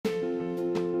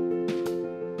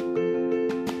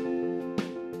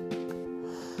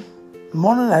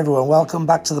Morning everyone, welcome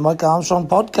back to the Mike Armstrong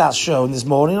podcast show. And this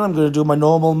morning I'm going to do my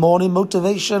normal morning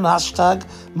motivation, hashtag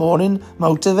morning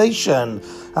motivation.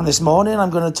 And this morning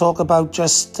I'm going to talk about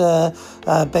just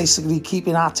basically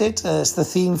keeping at it. It's the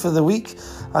theme for the week.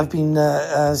 I've been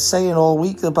saying all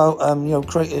week about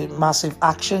creating massive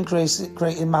action,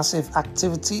 creating massive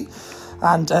activity.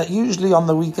 And usually on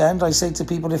the weekend, I say to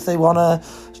people, if they want to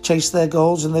chase their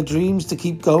goals and their dreams, to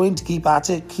keep going, to keep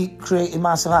at it, keep creating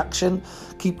massive action,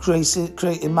 keep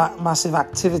creating massive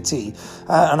activity.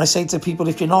 And I say to people,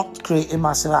 if you're not creating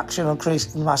massive action or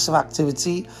creating massive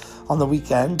activity on the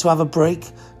weekend, to have a break,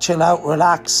 chill out,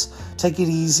 relax, take it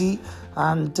easy,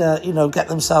 and get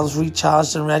themselves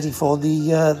recharged and ready for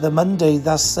the Monday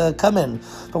that's coming.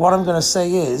 But what I'm going to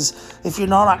say is, if you're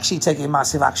not actually taking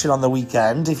massive action on the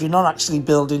weekend, if you're not actually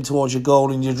building towards your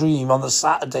goal and your dream on the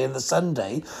Saturday and the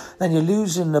Sunday, then you're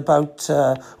losing about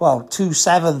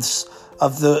 2/7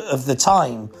 of the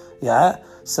time. Yeah,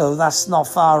 so that's not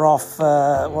far off.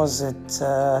 It's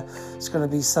going to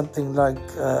be something like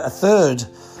a third.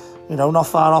 Not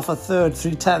far off a third,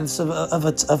 3/10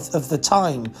 of the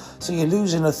time. So you're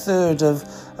losing a third of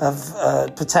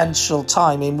potential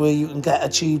time in where you can get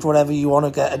achieved whatever you want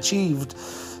to get achieved.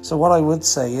 So what I would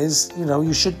say is,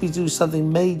 you should be doing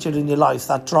something major in your life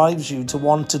that drives you to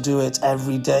want to do it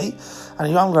every day. And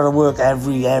you haven't got to work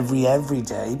every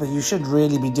day, but you should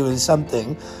really be doing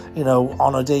something,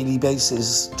 on a daily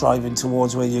basis, driving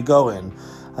towards where you're going.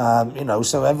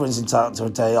 So everyone's entitled to a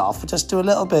day off, but just do a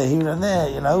little bit here and there.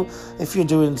 If you're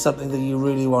doing something that you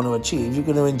really want to achieve, you're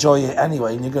going to enjoy it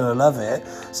anyway, and you're going to love it.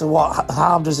 So what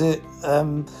harm does it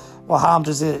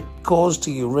cause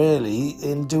to you, really,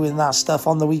 in doing that stuff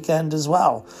on the weekend as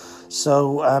well?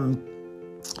 So,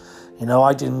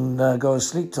 I didn't go to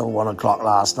sleep till 1 o'clock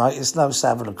last night. It's now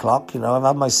 7 o'clock. I've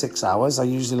had my 6 hours. I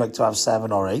usually like to have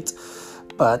 7 or 8.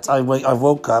 But I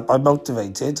woke up, I'm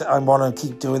motivated, I want to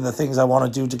keep doing the things I want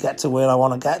to do to get to where I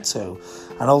want to get to.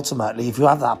 And ultimately, if you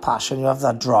have that passion, you have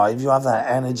that drive, you have that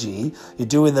energy, you're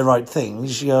doing the right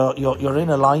things, you're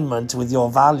in alignment with your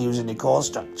values and your core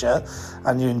structure,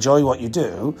 and you enjoy what you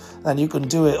do, then you can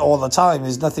do it all the time.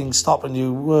 There's nothing stopping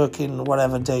you working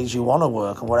whatever days you want to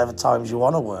work and whatever times you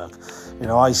want to work.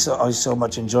 I so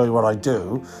much enjoy what I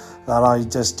do that I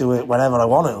just do it whenever I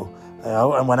want to.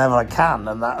 And whenever I can,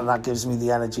 and that gives me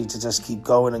the energy to just keep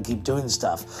going and keep doing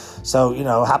stuff. So,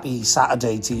 happy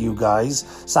Saturday to you guys.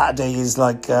 Saturday is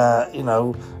like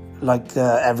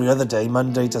every other day,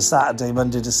 Monday to Saturday,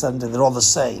 Monday to Sunday, they're all the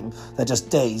same. They're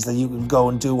just days that you can go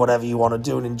and do whatever you want to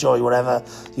do and enjoy whatever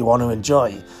you want to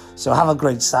enjoy. So have a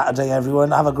great Saturday,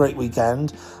 everyone. Have a great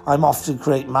weekend. I'm off to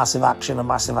create massive action and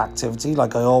massive activity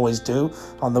like I always do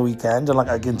on the weekend and like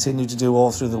I continue to do all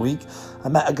through the week. I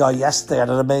met a guy yesterday, I had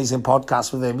an amazing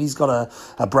podcast with him. He's got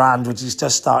a brand which he's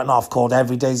just starting off called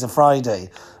EveryDay's a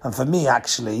Friday. And for me,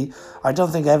 actually, I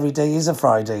don't think every day is a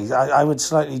Friday. I would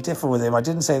slightly differ with him. I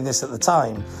didn't say this at the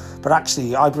time, but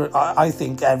actually I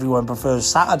think everyone prefers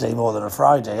Saturday more than a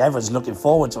Friday. Everyone's looking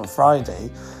forward to a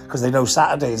Friday because they know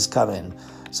Saturday is coming.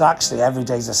 So actually every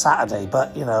day's a Saturday,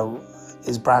 but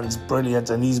his brand's brilliant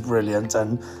and he's brilliant,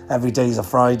 and every day's a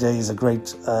Friday is a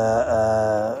great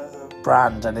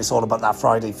brand, and it's all about that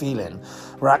Friday feeling.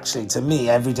 Where actually, to me,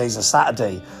 every day's a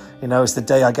Saturday. It's the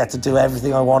day I get to do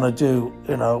everything I want to do,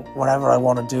 whatever I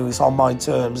want to do. It's on my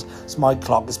terms, it's my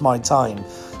clock, it's my time.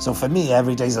 So for me,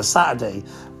 every day's a Saturday.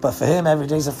 But for him, every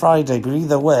day's a Friday. But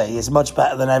either way, it's much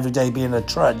better than every day being a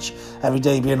trudge, every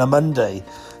day being a Monday.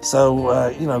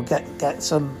 So, get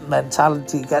some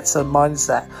mentality, get some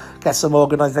mindset, get some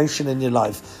organisation in your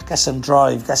life, get some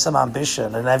drive, get some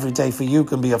ambition, and every day for you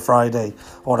can be a Friday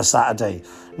or a Saturday.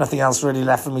 Nothing else really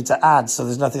left for me to add, so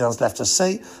there's nothing else left to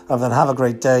say other than have a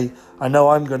great day. I know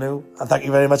I'm going to, and thank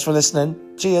you very much for listening.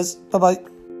 Cheers. Bye-bye.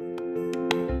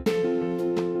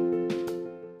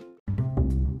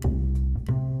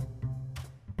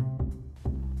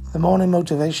 The morning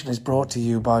motivation is brought to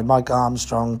you by Mike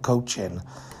Armstrong Coaching,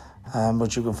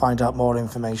 which you can find out more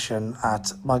information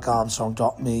at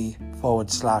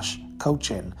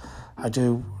mikearmstrong.me/coaching. I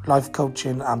do life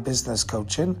coaching and business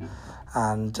coaching,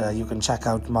 and you can check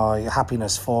out my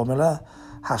happiness formula,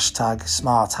 hashtag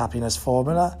smart happiness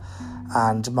formula,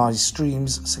 and my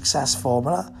streams success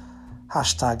formula,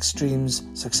 hashtag streams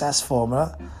success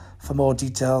formula, for more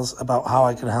details about how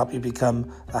I can help you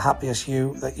become the happiest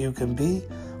you that you can be,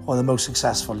 or the most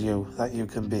successful you that you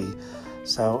can be.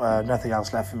 So nothing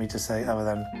else left for me to say other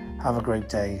than have a great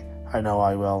day. I know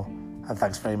I will. And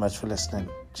thanks very much for listening.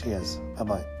 Cheers.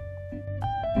 Bye-bye.